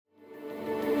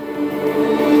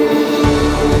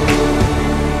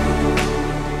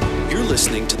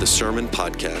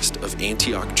podcast of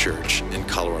Antioch Church in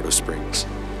Colorado Springs.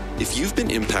 If you've been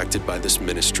impacted by this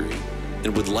ministry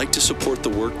and would like to support the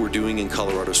work we're doing in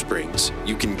Colorado Springs,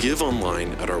 you can give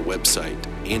online at our website,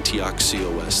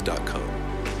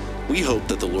 antiochcos.com. We hope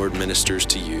that the Lord ministers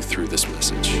to you through this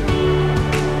message.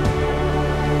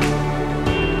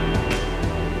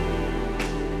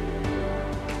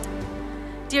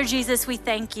 Dear Jesus, we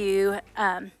thank you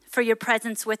for your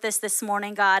presence with us this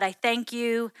morning, God. I thank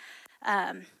you,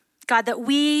 God, that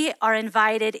we are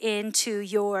invited into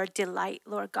your delight,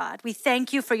 Lord God. We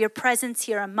thank you for your presence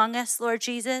here among us, Lord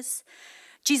Jesus.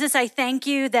 Jesus, I thank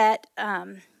you that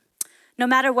no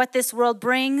matter what this world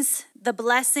brings, the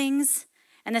blessings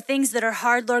and the things that are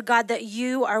hard, Lord God, that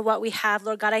you are what we have,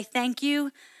 Lord God. I thank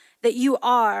you that you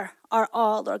are our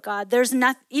all, Lord God. There's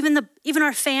nothing, even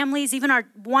our families, even our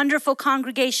wonderful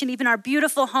congregation, even our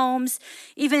beautiful homes,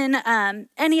 even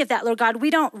any of that, Lord God,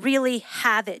 we don't really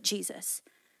have it, Jesus.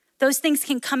 Those things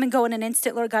can come and go in an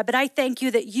instant, Lord God, but I thank you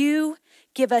that you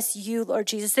give us you, Lord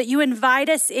Jesus, that you invite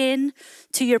us in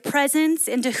to your presence,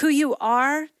 into who you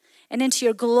are, and into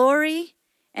your glory,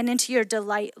 and into your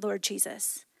delight, Lord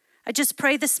Jesus. I just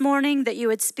pray this morning that you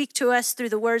would speak to us through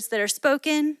the words that are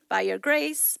spoken by your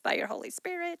grace, by your Holy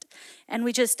Spirit. And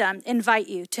we just invite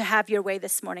you to have your way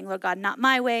this morning, Lord God. Not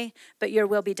my way, but your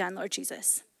will be done, Lord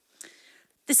Jesus.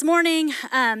 This morning,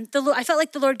 I felt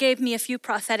like the Lord gave me a few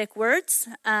prophetic words,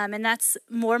 and that's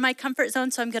more my comfort zone,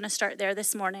 so I'm going to start there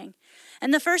this morning.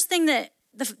 And the first thing that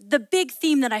the big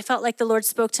theme that I felt like the Lord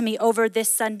spoke to me over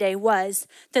this Sunday was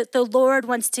that the Lord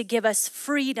wants to give us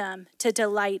freedom to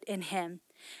delight in him.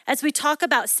 As we talk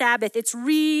about Sabbath, it's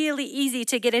really easy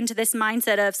to get into this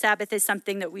mindset of Sabbath is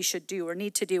something that we should do or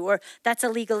need to do, or that's a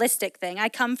legalistic thing. I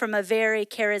come from a very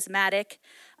charismatic,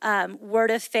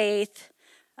 word of faith,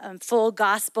 full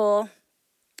gospel,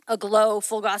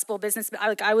 full gospel business.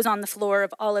 I was on the floor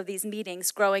of all of these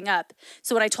meetings growing up.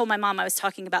 So when I told my mom I was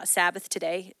talking about Sabbath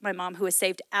today, my mom who was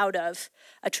saved out of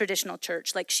a traditional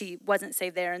church, like she wasn't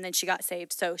saved there and then she got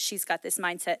saved. So she's got this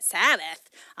mindset, Sabbath,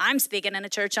 I'm speaking in a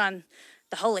church on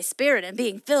the Holy Spirit and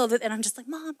being filled with, and I'm just like,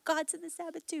 Mom, God's in the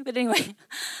Sabbath too. But anyway,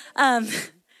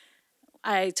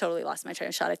 I totally lost my train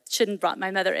of thought. I shouldn't have brought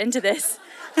my mother into this.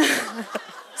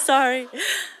 Sorry.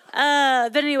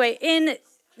 But anyway,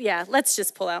 let's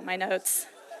just pull out my notes.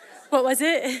 What was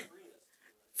it?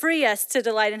 Free us to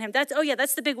delight in him.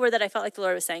 That's the big word that I felt like the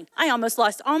Lord was saying. I almost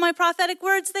lost all my prophetic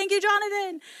words. Thank you,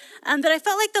 Jonathan. But I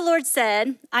felt like the Lord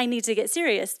said, I need to get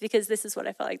serious because this is what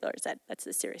I felt like the Lord said. That's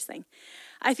the serious thing.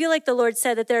 I feel like the Lord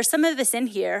said that there are some of us in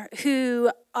here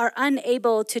who are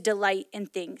unable to delight in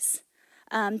things.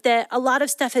 That a lot of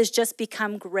stuff has just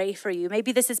become gray for you.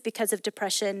 Maybe this is because of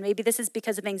depression. Maybe this is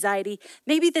because of anxiety.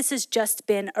 Maybe this has just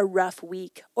been a rough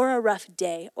week or a rough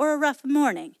day or a rough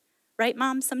morning. Right,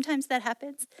 Mom? Sometimes that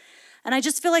happens. And I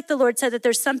just feel like the Lord said that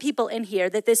there's some people in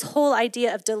here that this whole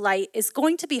idea of delight is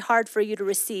going to be hard for you to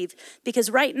receive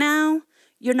because right now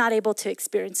you're not able to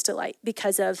experience delight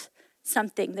because of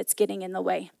something that's getting in the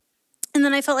way. And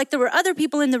then I felt like there were other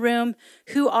people in the room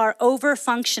who are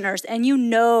over-functioners, and you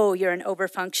know you're an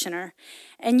over-functioner.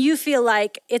 And you feel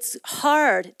like it's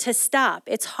hard to stop.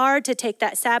 It's hard to take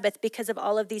that Sabbath because of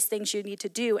all of these things you need to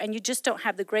do, and you just don't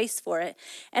have the grace for it.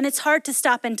 And it's hard to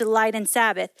stop and delight in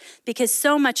Sabbath because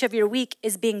so much of your week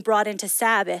is being brought into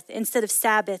Sabbath instead of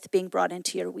Sabbath being brought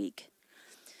into your week.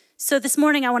 So this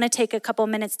morning, I want to take a couple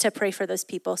minutes to pray for those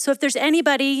people. So if there's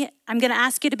anybody, I'm going to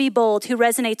ask you to be bold, who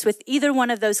resonates with either one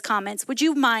of those comments, would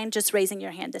you mind just raising your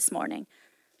hand this morning?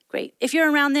 Great. If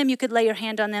you're around them, you could lay your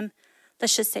hand on them.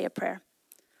 Let's just say a prayer.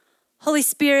 Holy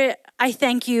Spirit, I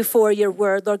thank you for your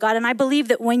word, Lord God. And I believe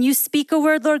that when you speak a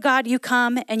word, Lord God, you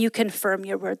come and you confirm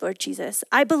your word, Lord Jesus.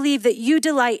 I believe that you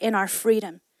delight in our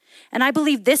freedom. And I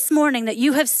believe this morning that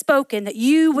you have spoken that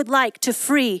you would like to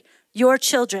free your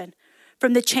children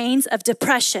from the chains of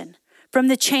depression, from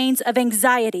the chains of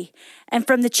anxiety, and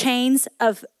from the chains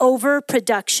of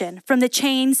overproduction, from the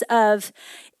chains of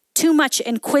too much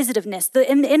inquisitiveness,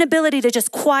 the inability to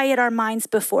just quiet our minds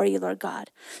before you, Lord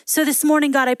God. So this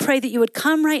morning, God, I pray that you would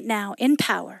come right now in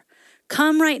power,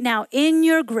 come right now in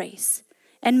your grace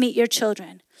and meet your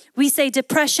children. We say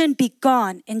depression, be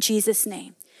gone in Jesus'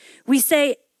 name. We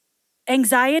say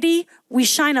anxiety, we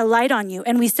shine a light on you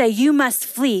and we say you must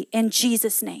flee in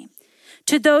Jesus' name.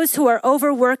 To those who are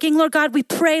overworking, Lord God, we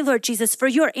pray, Lord Jesus, for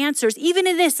your answers, even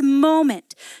in this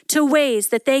moment, to ways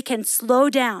that they can slow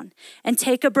down and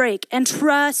take a break and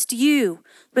trust you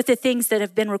with the things that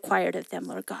have been required of them,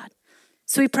 Lord God.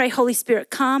 So we pray, Holy Spirit,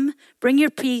 come, bring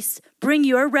your peace, bring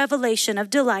your revelation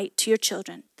of delight to your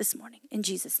children this morning. In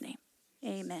Jesus' name,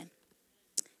 amen.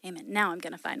 Amen. Now I'm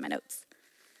going to find my notes.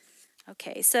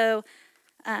 Okay, so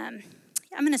I'm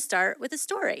going to start with a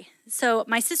story. So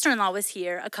my sister-in-law was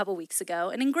here a couple weeks ago,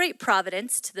 and in great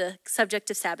providence to the subject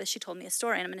of Sabbath, she told me a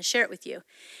story, and I'm going to share it with you.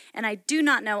 And I do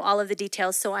not know all of the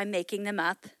details, so I'm making them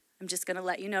up. I'm just going to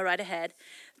let you know right ahead.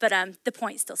 But the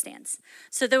point still stands.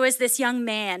 So there was this young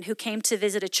man who came to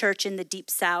visit a church in the Deep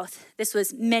South. This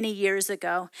was many years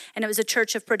ago, and it was a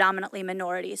church of predominantly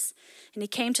minorities. And he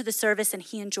came to the service, and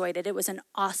he enjoyed it. It was an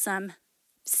awesome,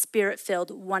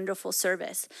 spirit-filled, wonderful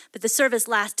service. But the service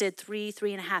lasted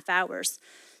 3.5 hours.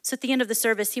 So at the end of the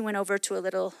service, he went over to a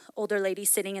little older lady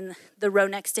sitting in the row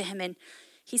next to him, and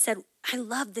he said, I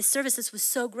love this service. This was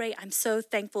so great. I'm so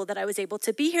thankful that I was able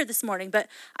to be here this morning, but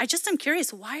I'm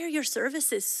curious, why are your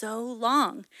services so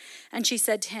long? And she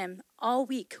said to him, all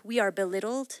week we are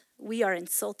belittled, we are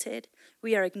insulted,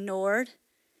 we are ignored,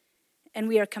 and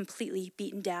we are completely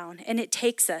beaten down. And it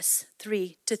takes us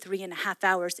 3 to 3.5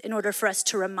 hours in order for us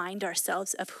to remind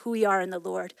ourselves of who we are in the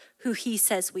Lord, who he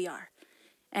says we are.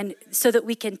 And so that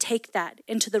we can take that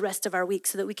into the rest of our week,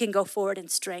 so that we can go forward in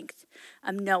strength,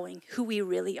 knowing who we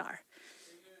really are.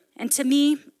 And to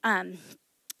me,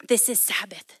 this is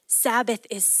Sabbath. Sabbath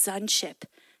is sonship.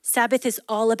 Sabbath is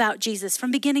all about Jesus from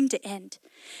beginning to end.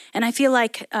 And I feel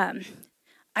like,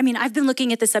 I've been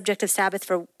looking at the subject of Sabbath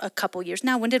for a couple years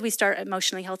now. When did we start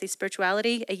Emotionally Healthy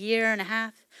Spirituality? 1.5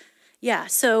 years? Yeah,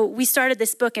 so we started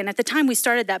this book, and at the time we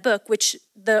started that book, which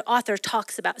the author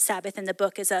talks about Sabbath in the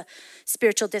book as a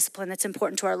spiritual discipline that's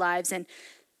important to our lives. And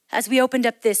as we opened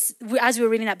up as we were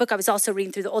reading that book, I was also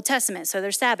reading through the Old Testament, so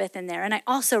there's Sabbath in there. And I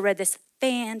also read this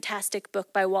fantastic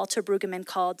book by Walter Brueggemann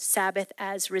called Sabbath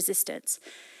as Resistance.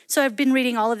 So I've been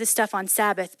reading all of this stuff on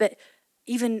Sabbath, but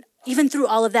even through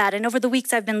all of that, and over the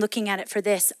weeks I've been looking at it for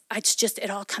this, it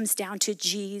all comes down to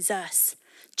Jesus.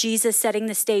 Jesus setting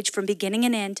the stage from beginning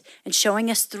and end and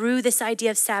showing us through this idea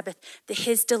of Sabbath that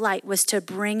his delight was to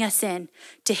bring us in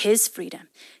to his freedom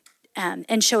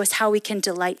and show us how we can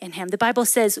delight in him. The Bible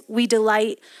says we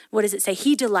delight, what does it say?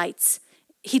 He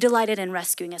delighted in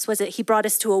rescuing us. He brought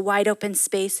us to a wide open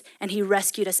space and he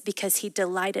rescued us because he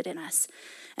delighted in us.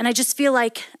 And I just feel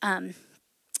like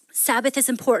Sabbath is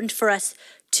important for us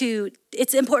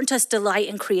it's important to us to delight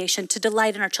in creation, to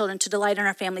delight in our children, to delight in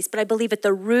our families. But I believe at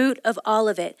the root of all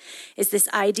of it is this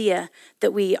idea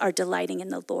that we are delighting in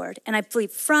the Lord. And I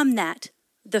believe from that,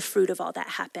 the fruit of all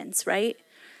that happens, right?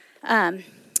 I'm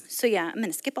going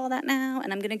to skip all that now.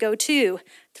 And I'm going to go to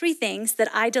 3 things that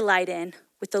I delight in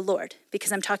with the Lord,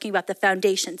 because I'm talking about the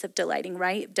foundations of delighting,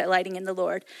 right? Delighting in the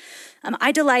Lord.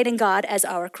 I delight in God as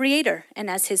our creator and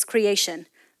as his creation.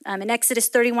 In Exodus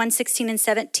 31, 16 and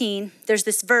 17, there's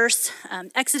this verse.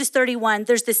 Exodus 31,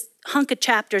 there's this hunk of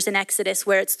chapters in Exodus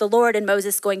where it's the Lord and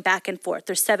Moses going back and forth.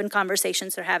 There's 7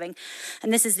 conversations they're having.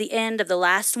 And this is the end of the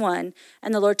last one.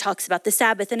 And the Lord talks about the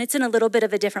Sabbath. And it's in a little bit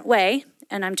of a different way.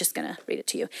 And I'm just going to read it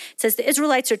to you. It says, the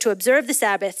Israelites are to observe the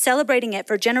Sabbath, celebrating it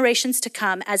for generations to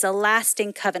come as a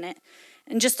lasting covenant.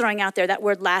 And just throwing out there that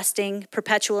word lasting,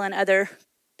 perpetual, and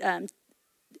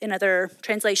in other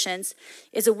translations,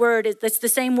 is a word that's the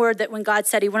same word that when God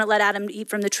said he wouldn't let Adam eat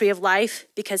from the tree of life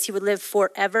because he would live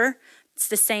forever. It's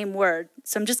the same word.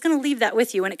 So I'm just going to leave that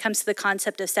with you when it comes to the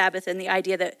concept of Sabbath and the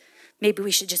idea that maybe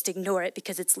we should just ignore it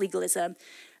because it's legalism.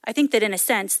 I think that in a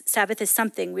sense, Sabbath is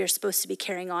something we are supposed to be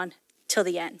carrying on till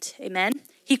the end. Amen?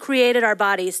 He created our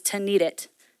bodies to need it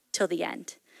till the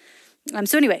end.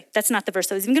 So anyway, that's not the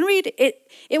verse I was even going to read.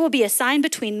 It will be a sign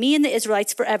between me and the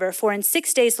Israelites forever. For in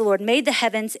 6 days the Lord made the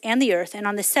heavens and the earth, and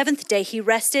on the 7th day he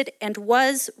rested and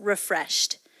was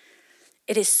refreshed.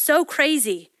 It is so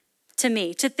crazy to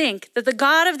me to think that the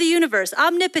God of the universe,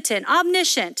 omnipotent,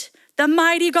 omniscient, the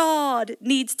mighty God,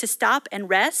 needs to stop and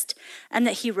rest, and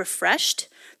that he refreshed.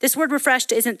 This word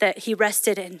refreshed isn't that he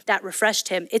rested and that refreshed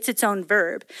him. It's its own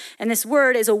verb. And this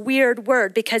word is a weird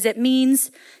word because it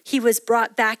means he was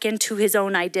brought back into his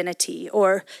own identity,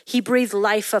 or he breathed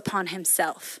life upon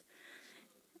himself.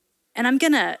 And I'm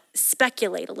going to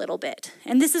speculate a little bit.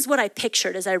 And this is what I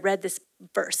pictured as I read this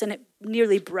verse, and it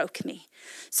nearly broke me.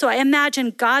 So I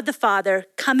imagine God the Father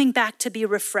coming back to be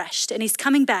refreshed, and he's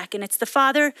coming back, and it's the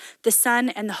Father, the Son,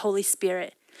 and the Holy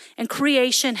Spirit. And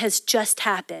creation has just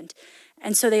happened.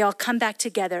 And so they all come back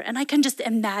together. And I can just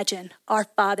imagine our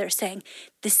Father saying,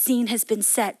 the scene has been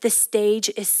set. The stage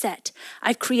is set.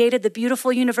 I've created the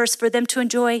beautiful universe for them to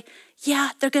enjoy. Yeah,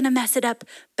 they're going to mess it up,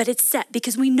 but it's set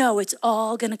because we know it's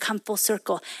all going to come full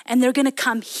circle. And they're going to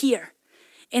come here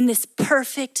in this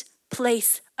perfect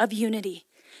place of unity,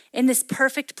 in this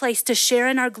perfect place to share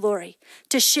in our glory,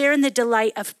 to share in the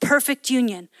delight of perfect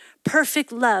union,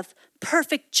 perfect love,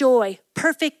 perfect joy,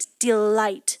 perfect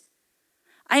delight.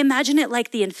 I imagine it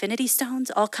like the Infinity Stones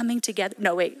all coming together.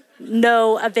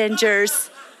 No Avengers.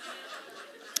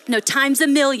 No, times a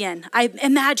million. I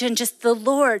imagine just the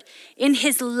Lord in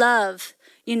his love,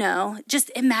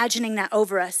 just imagining that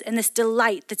over us and this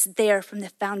delight that's there from the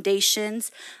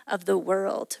foundations of the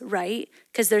world, right?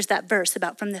 Because there's that verse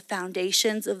about from the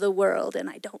foundations of the world, and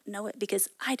I don't know it because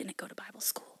I didn't go to Bible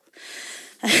school.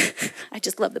 I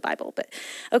just love the Bible, but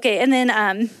okay. And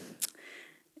then,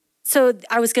 so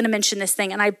I was going to mention this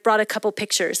thing, and I brought a couple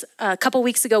pictures. A couple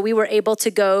weeks ago, we were able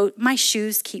to go. My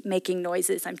shoes keep making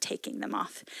noises. I'm taking them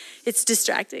off. It's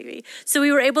distracting me. So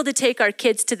we were able to take our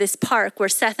kids to this park where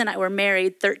Seth and I were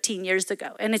married 13 years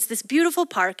ago. And it's this beautiful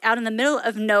park out in the middle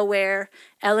of nowhere,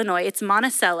 Illinois. It's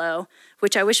Monticello,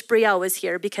 which I wish Brielle was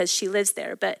here because she lives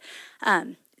there. But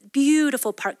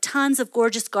beautiful park, tons of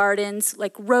gorgeous gardens,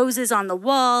 like roses on the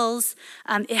walls.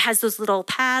 It has those little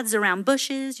paths around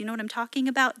bushes. You know what I'm talking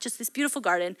about? Just this beautiful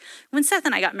garden. When Seth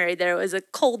and I got married there, it was a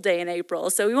cold day in April,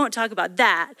 so we won't talk about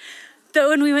that. Though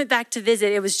when we went back to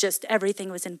visit, it was just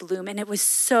everything was in bloom, and it was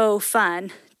so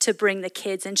fun to bring the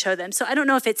kids and show them. So I don't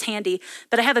know if it's handy,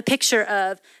 but I have a picture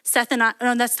of Seth and I.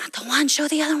 No, that's not the one. Show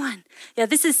the other one. Yeah,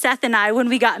 this is Seth and I when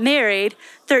we got married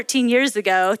 13 years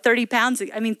ago,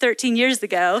 13 years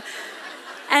ago.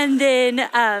 And then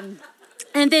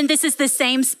this is the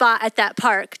same spot at that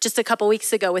park just a couple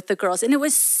weeks ago with the girls. And it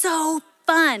was so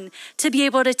fun to be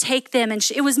able to take them. And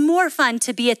it was more fun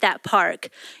to be at that park,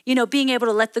 being able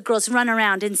to let the girls run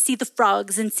around and see the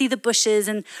frogs and see the bushes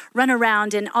and run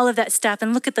around and all of that stuff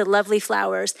and look at the lovely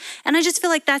flowers. And I just feel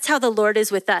like that's how the Lord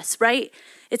is with us, right?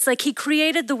 It's like he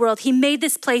created the world. He made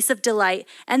this place of delight,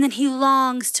 and then he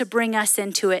longs to bring us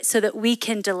into it so that we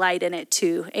can delight in it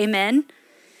too. Amen?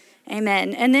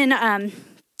 Amen. And then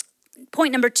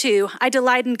point number 2, I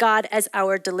delight in God as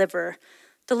our deliverer.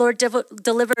 The Lord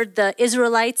delivered the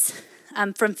Israelites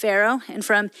from Pharaoh and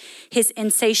from his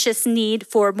insatiate need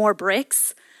for more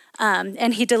bricks.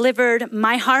 And he delivered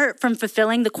my heart from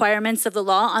fulfilling the requirements of the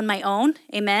law on my own.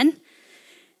 Amen.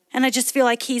 And I just feel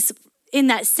like he's in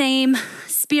that same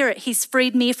spirit. He's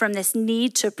freed me from this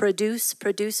need to produce.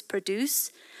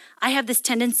 I have this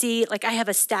tendency, like I have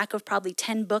a stack of probably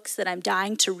 10 books that I'm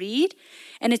dying to read.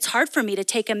 And it's hard for me to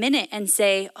take a minute and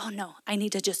say, oh no, I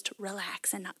need to just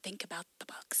relax and not think about the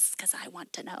books because I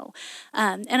want to know.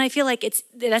 And I feel like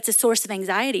that's a source of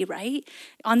anxiety, right?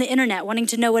 On the internet, wanting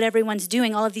to know what everyone's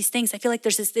doing, all of these things. I feel like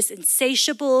there's this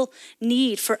insatiable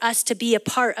need for us to be a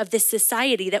part of this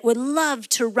society that would love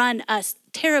to run us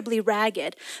terribly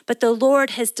ragged, but the Lord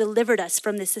has delivered us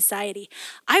from this society.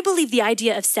 I believe the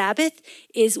idea of Sabbath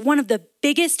is one of the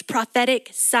biggest prophetic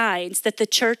signs that the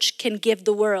church can give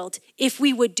the world if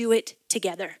we would do it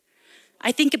together.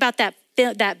 I think about that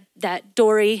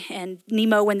Dory and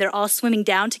Nemo when they're all swimming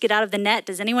down to get out of the net.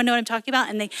 Does anyone know what I'm talking about?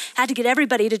 And they had to get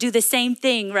everybody to do the same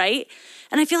thing, right?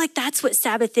 And I feel like that's what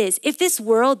Sabbath is. If this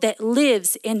world that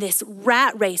lives in this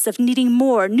rat race of needing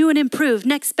more, new and improved,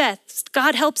 next best,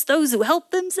 God helps those who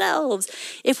help themselves.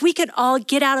 If we could all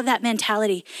get out of that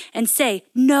mentality and say,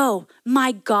 no,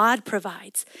 my God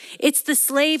provides. It's the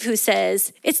slave who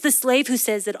says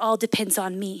it all depends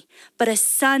on me. But a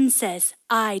son says,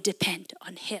 I depend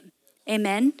on him.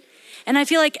 Amen. And I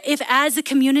feel like if as a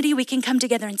community we can come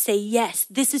together and say, yes,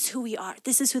 this is who we are.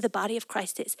 This is who the body of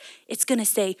Christ is. It's going to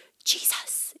say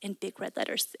Jesus in big red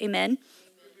letters. Amen.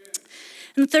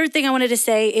 And the third thing I wanted to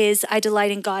say is I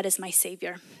delight in God as my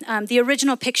Savior. The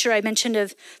original picture I mentioned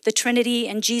of the Trinity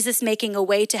and Jesus making a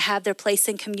way to have their place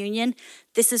in communion,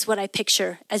 this is what I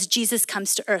picture as Jesus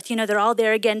comes to earth. They're all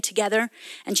there again together,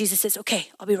 and Jesus says, okay,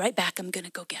 I'll be right back. I'm going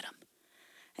to go get them.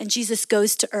 And Jesus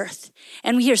goes to earth.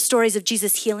 And we hear stories of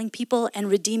Jesus healing people and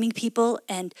redeeming people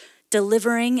and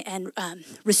delivering and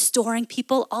restoring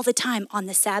people all the time on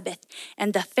the Sabbath.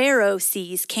 And the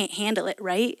Pharisees can't handle it,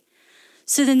 right?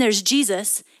 So then there's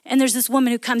Jesus, and there's this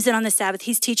woman who comes in on the Sabbath.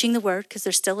 He's teaching the word because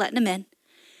they're still letting him in.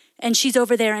 And she's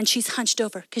over there, and she's hunched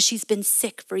over because she's been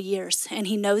sick for years. And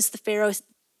he knows the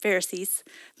Pharisees.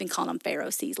 I've been calling them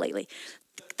Pharisees lately.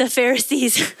 The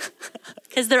Pharisees,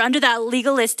 because they're under that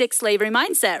legalistic slavery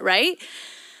mindset, right?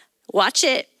 Watch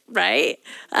it, right?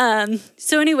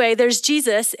 So anyway, there's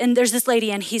Jesus, and there's this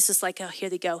lady, and he's just like, oh, here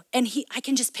they go. And I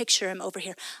can just picture him over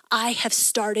here. I have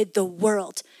started the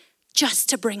world just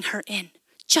to bring her in.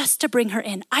 Just to bring her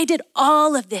in. I did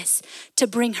all of this to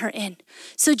bring her in.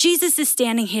 So Jesus is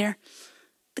standing here.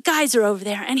 The guys are over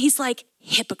there, and he's like,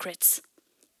 hypocrites,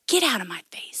 get out of my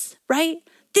face, right?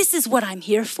 This is what I'm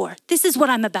here for. This is what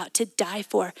I'm about to die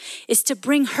for, is to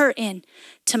bring her in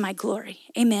to my glory.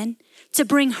 Amen. To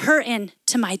bring her in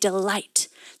to my delight,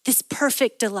 this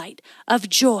perfect delight of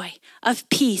joy, of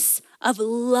peace, of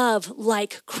love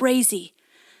like crazy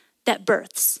that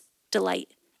births delight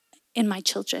in my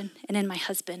children and in my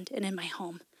husband and in my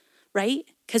home, right?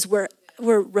 because we're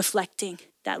reflecting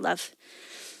that love.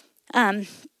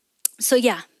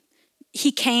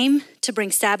 He came to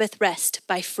bring Sabbath rest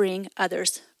by freeing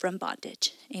others from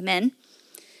bondage. Amen.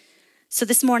 So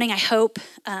this morning, I hope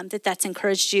that that's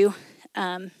encouraged you.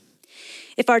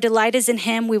 If our delight is in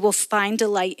him, we will find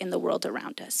delight in the world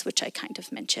around us, which I kind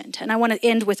of mentioned. And I want to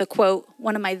end with a quote,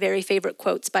 one of my very favorite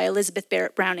quotes by Elizabeth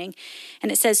Barrett Browning. And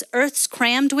it says, "Earth's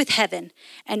crammed with heaven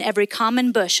and every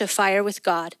common bush afire with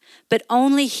God, but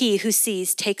only he who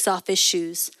sees takes off his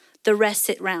shoes. The rest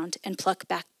sit round and pluck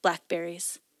back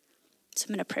blackberries." So I'm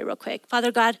going to pray real quick.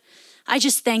 Father God, I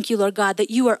just thank you, Lord God, that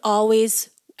you are always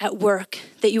at work,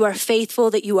 that you are faithful,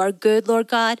 that you are good, Lord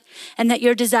God, and that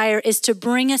your desire is to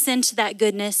bring us into that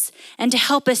goodness and to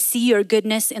help us see your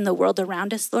goodness in the world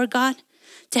around us, Lord God,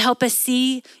 to help us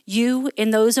see you in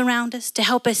those around us, to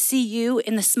help us see you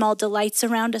in the small delights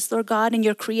around us, Lord God, in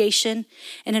your creation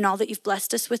and in all that you've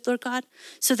blessed us with, Lord God.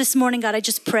 So this morning, God, I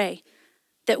just pray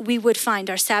that we would find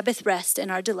our Sabbath rest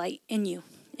and our delight in you.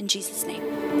 In Jesus' name,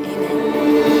 amen.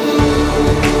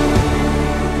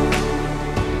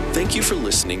 Thank you for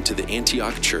listening to the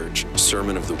Antioch Church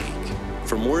Sermon of the Week.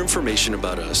 For more information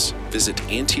about us, visit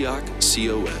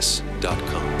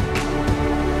antiochcos.com.